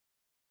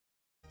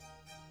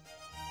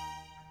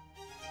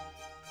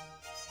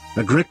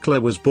Agricola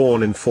was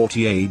born in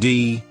 40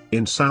 AD,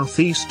 in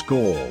southeast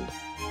Gaul.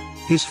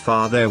 His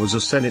father was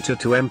a senator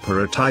to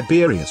Emperor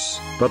Tiberius,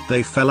 but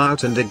they fell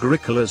out and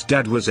Agricola's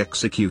dad was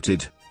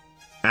executed.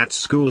 At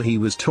school he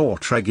was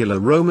taught regular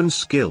Roman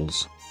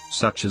skills,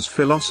 such as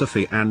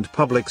philosophy and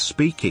public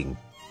speaking.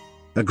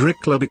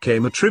 Agricola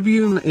became a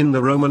tribune in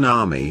the Roman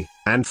army,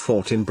 and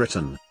fought in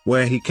Britain,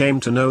 where he came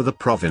to know the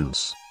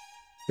province.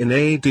 In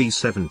AD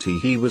 70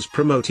 he was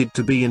promoted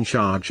to be in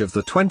charge of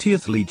the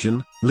 20th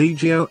Legion,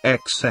 Legio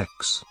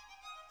XX.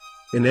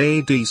 In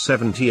AD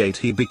 78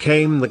 he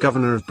became the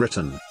governor of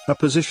Britain, a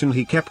position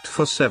he kept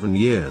for 7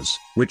 years,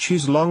 which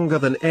is longer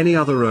than any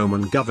other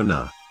Roman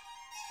governor.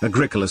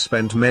 Agricola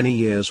spent many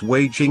years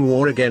waging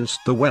war against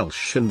the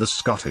Welsh and the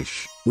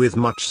Scottish, with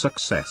much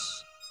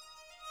success.